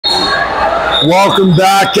Welcome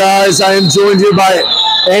back, guys. I am joined here by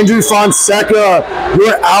Andrew Fonseca,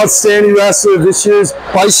 your outstanding wrestler of this year's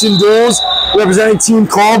Bison Duels, representing Team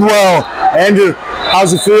Caldwell. Andrew,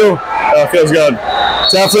 how's it feel? Feels good.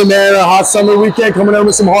 Definitely, man. A hot summer weekend, coming home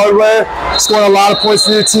with some hardware, scoring a lot of points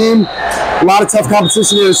for your team. A lot of tough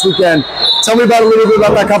competition here this weekend. Tell me about a little bit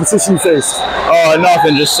about that competition you faced.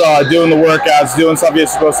 Nothing. Just doing the workouts, doing stuff you're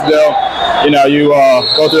supposed to do. You know, you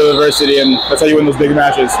go through adversity, and that's how you win those big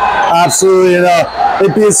matches. Absolutely. And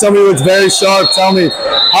it being somebody that's very sharp, tell me,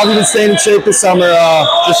 how have you been staying in shape this summer?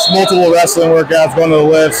 Just multiple wrestling workouts, going to the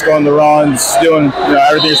lifts, going to the runs, doing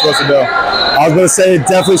everything you're supposed to do. I was going to say, it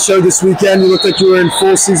definitely showed this weekend. You looked like you were in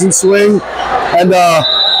full season swing. And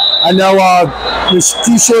I know there's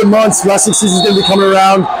 2 short months, wrestling season's going to be coming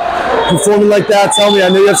around. Performing like that, tell me, I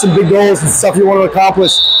know you have some big goals and stuff you want to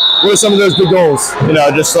accomplish. What are some of those big goals?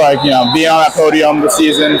 Just like, being on that podium this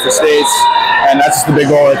season for states, and that's just the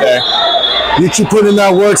big goal right there. You keep putting in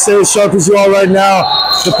that work, stay as sharp as you are right now.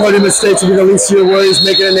 The podium in states will be the least of your worries,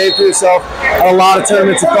 making a name for yourself at a lot of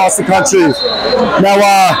tournaments across the country. Now,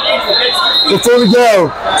 before we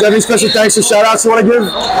go, do you have any special thanks or shout-outs you want to give?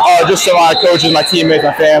 Just to my coaches, my teammates,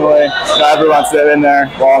 my family, everyone's in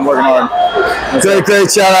there while I'm working hard.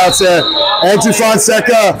 Great shout-outs there. Andrew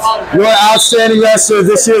Fonseca, your outstanding wrestler of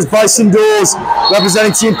this year's Bison Duels,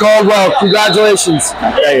 representing Team Caldwell. Congratulations.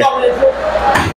 Thank you.